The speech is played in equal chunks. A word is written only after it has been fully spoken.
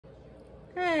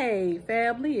Hey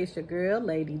family, it's your girl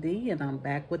Lady D and I'm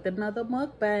back with another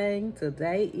mukbang.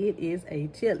 Today it is a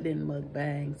chitlin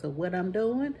mukbang. So what I'm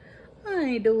doing, I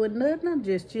ain't doing nothing, I'm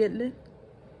just chitlin.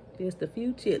 Just a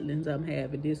few chitlins I'm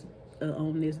having this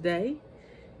on this day.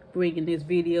 Bringing this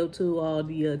video to all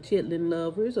the chitlin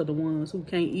lovers or the ones who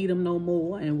can't eat them no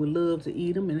more and would love to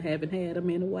eat them and haven't had them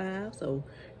in a while. So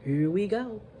here we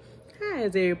go. How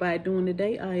is everybody doing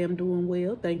today? I am doing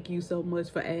well. Thank you so much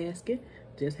for asking.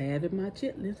 Just having my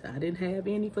chitlins. I didn't have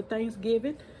any for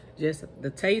Thanksgiving. Just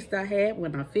the taste I had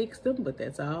when I fixed them, but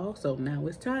that's all. So now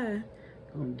it's time.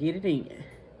 I'm gonna get it in.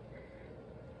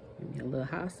 Give me a little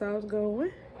hot sauce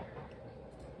going.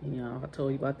 You know, I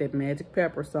told you about that magic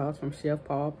pepper sauce from Chef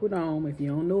Paul Prudhomme. If you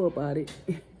don't know about it,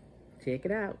 check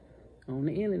it out on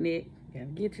the internet. Gotta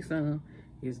get you some.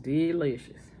 It's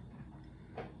delicious.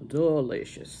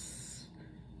 Delicious.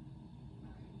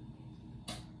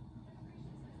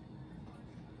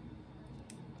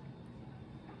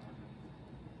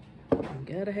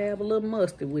 You gotta have a little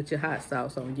mustard with your hot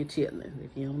sauce on your chitlins.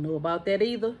 If you don't know about that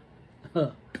either,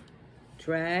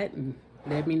 try it and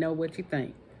let me know what you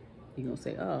think. You're gonna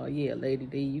say, oh yeah, Lady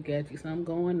D, you got you something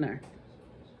going there.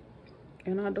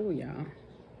 And I do, y'all.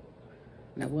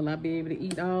 Now, will I be able to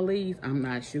eat all these? I'm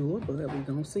not sure, but we're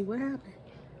gonna see what happens.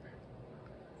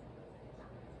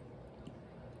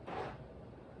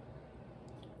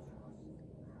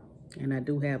 And I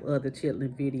do have other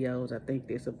chitlin videos. I think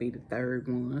this will be the third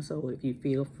one. So if you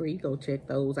feel free, go check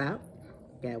those out.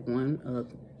 Got one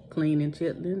cleaning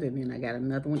chitlins, and then I got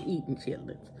another one eating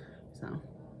chitlins. So,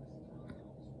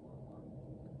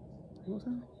 what's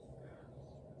up?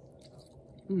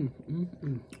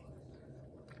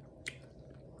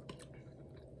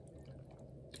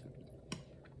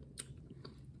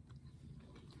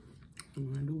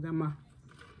 I do got my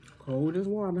coldest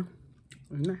water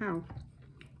in the house.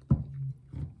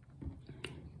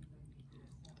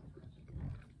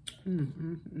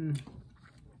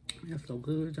 That's so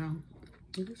good, y'all.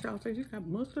 Look at y'all say she got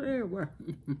mustard everywhere.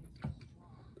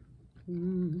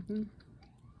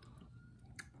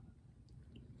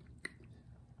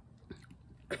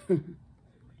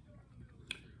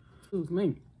 Excuse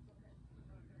me.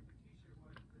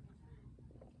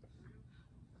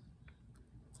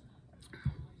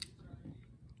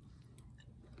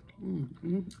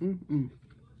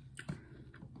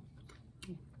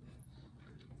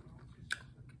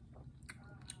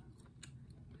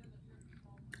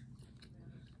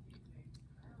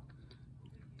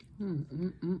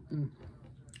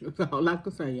 That's all I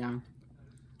can say, y'all.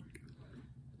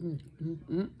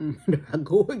 I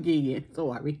go again.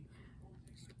 Sorry.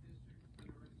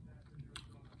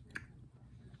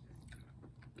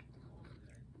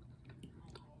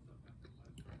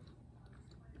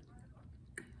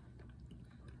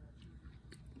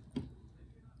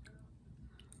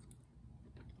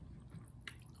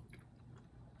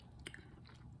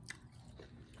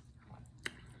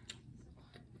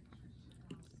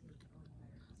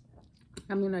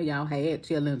 How many of y'all had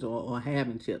chitlins or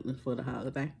having chitlins for the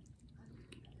holiday?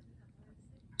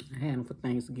 I had them for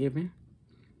Thanksgiving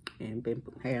and been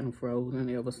had them frozen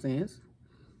ever since.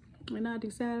 And I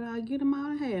decided I'd get them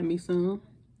out and have me some.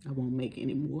 I won't make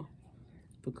any more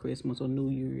for Christmas or New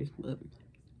Year's, but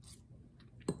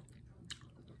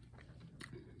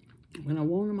when I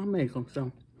want them, I make them.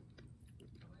 So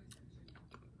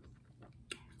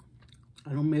I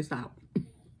don't miss out.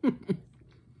 I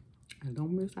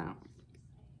don't miss out.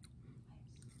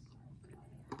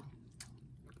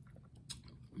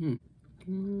 You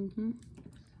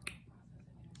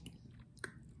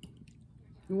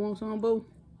want some, boo?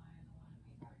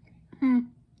 You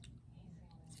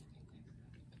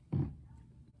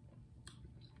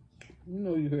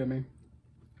know you hear me.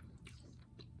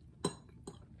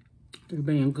 You're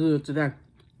being good today.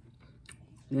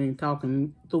 You ain't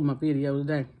talking through my video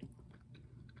today.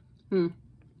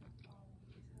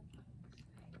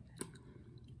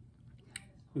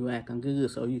 You acting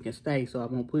good so you can stay, so I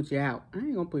won't put you out. I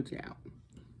ain't gonna put you out.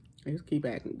 Just keep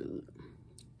acting good.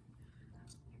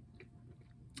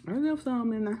 I left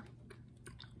some in there.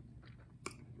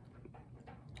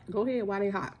 Go ahead while they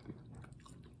hot.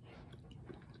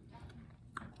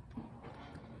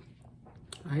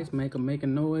 I just make them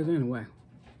making noise anyway.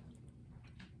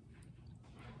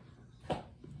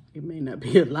 It may not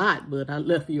be a lot, but I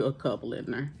left you a couple in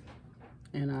there.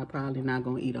 And I'm probably not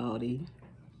gonna eat all these.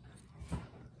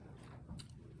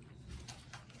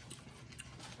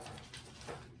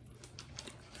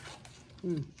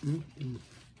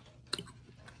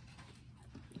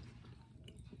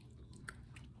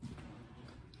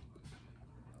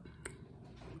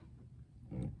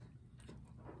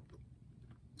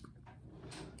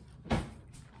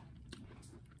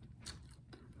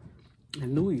 I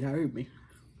knew he heard me.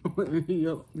 He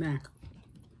up now.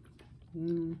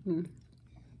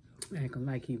 Acting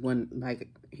like he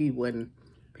wasn't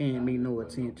paying me no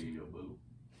attention.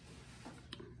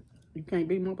 You can't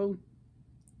be my boo?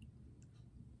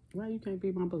 Why you can't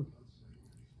be my boo?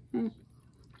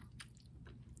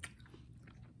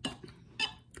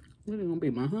 What you gonna be,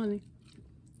 my honey?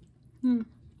 You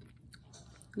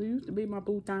used to be my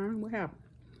boo time. What happened?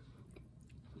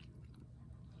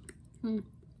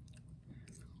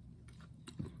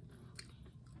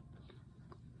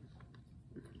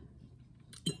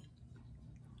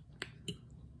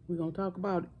 We're gonna talk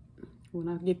about it when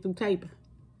I get through taping.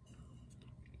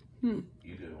 You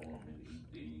don't want me to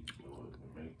eat these so it can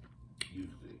make you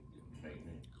sick.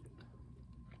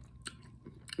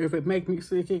 If it make me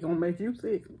sick, it gonna make you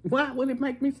sick. Why would it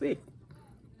make me sick?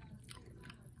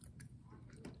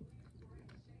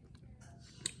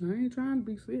 I ain't trying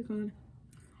to be sick, honey.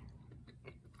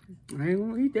 I ain't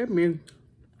gonna eat that many.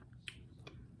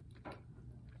 I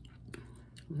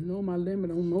know my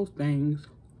limit on most things.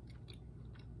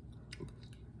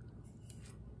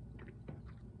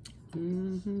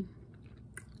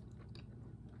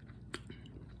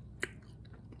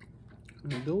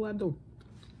 I do.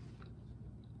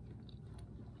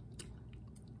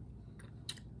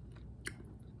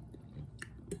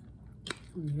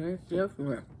 Yes,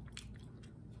 right.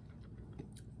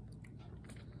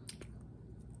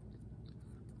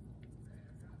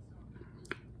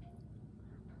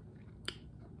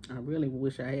 I really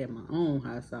wish I had my own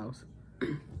hot sauce.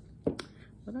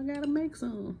 But I gotta make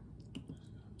some.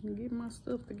 And get my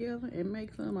stuff together and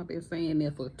make some. I've been saying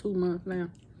that for 2 months now.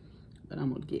 But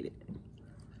I'm gonna get it.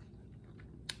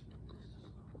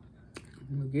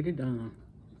 I'm gonna get it done.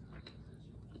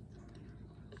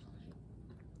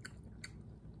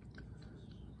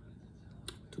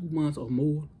 Two months or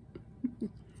more.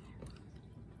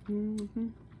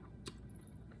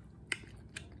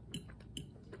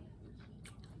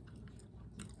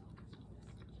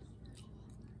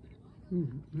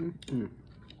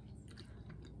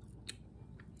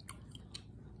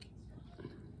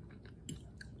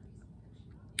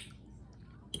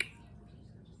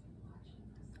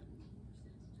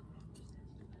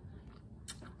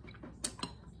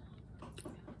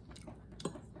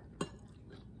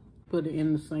 Put it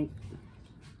in the sink.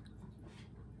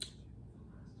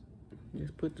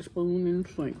 Just put the spoon in the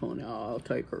sink, honey. I'll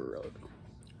take her of it.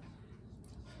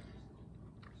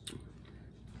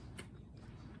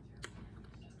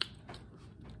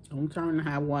 Don't turn the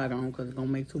hot water on because it's going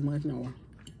to make too much noise.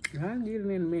 I'll get it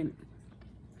in a minute.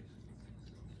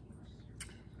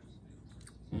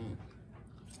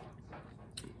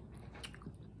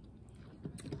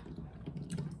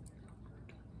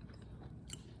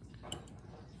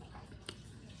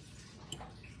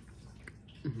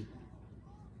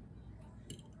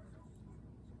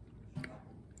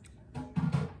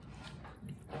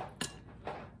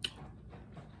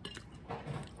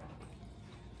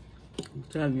 I'm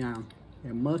telling y'all,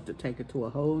 that mustard take it to a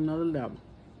whole nother level.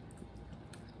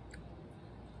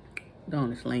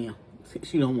 Don't it, Slim?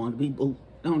 She don't want to be boo.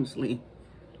 Don't it, Slim?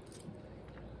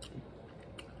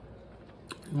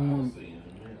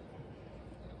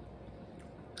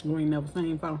 You ain't never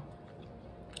seen before?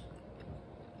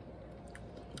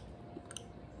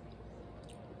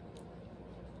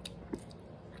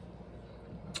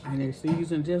 And they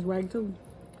seasoned just right too.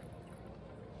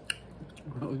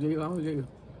 Oh yeah, oh yeah.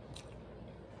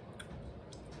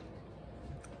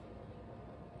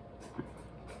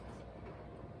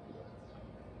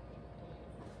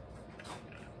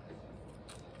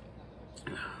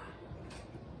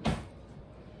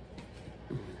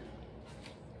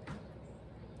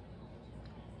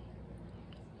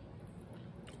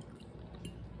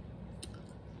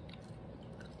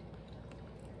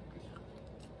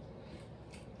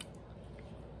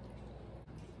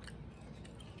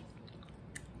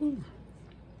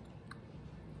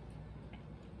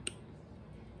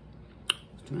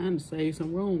 Trying to save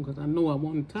some room because I know I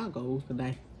wanted tacos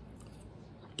today.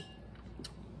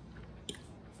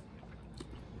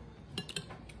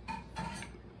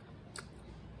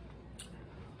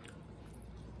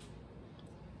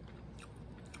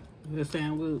 Does that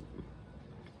sound good?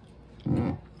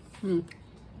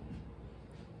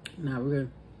 Not really.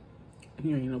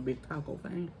 He ain't no big taco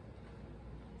fan.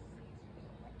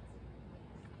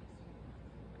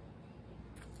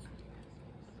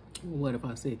 What if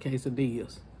I said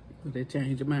quesadillas? Would that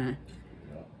change your mind?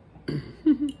 Yeah.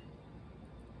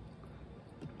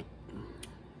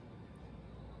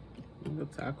 The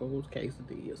tacos,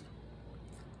 quesadillas.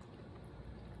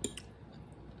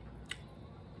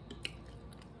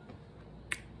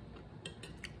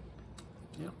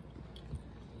 Yep.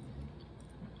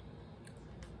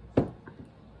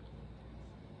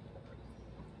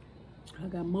 I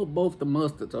got both the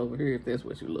mustards over here if that's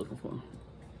what you're looking for.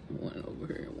 One over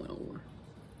here and one over.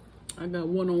 I got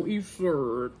one on each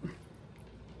side.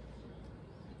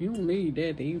 You don't need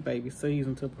that to eat baby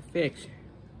seasoned to perfection.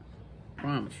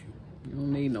 Promise you. You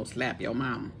don't need no slap your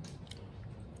mama.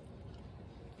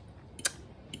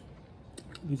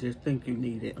 You just think you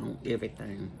need it on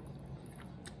everything.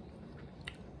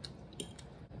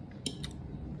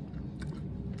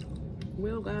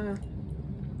 Well, guys,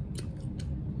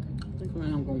 I think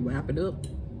I'm gonna wrap it up.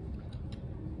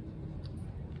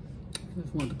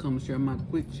 Just wanted to come and share my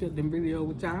quick chitlin video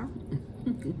with y'all.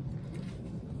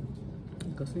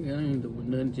 Cause see, I ain't doing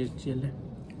nothing, just chilling.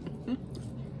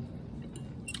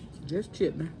 Just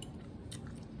chilling.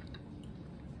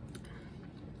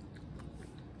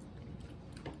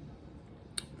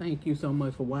 Thank you so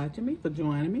much for watching me, for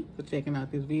joining me, for checking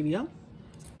out this video.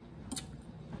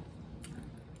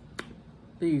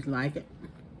 Please like it,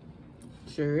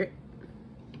 share it,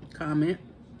 comment,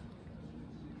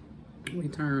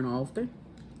 return often,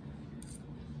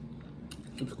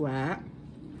 subscribe,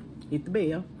 hit the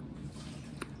bell.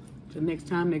 Till next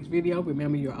time, next video,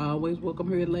 remember you're always welcome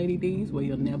here at Lady D's, where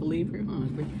you'll never leave here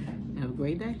hungry. Have a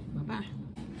great day.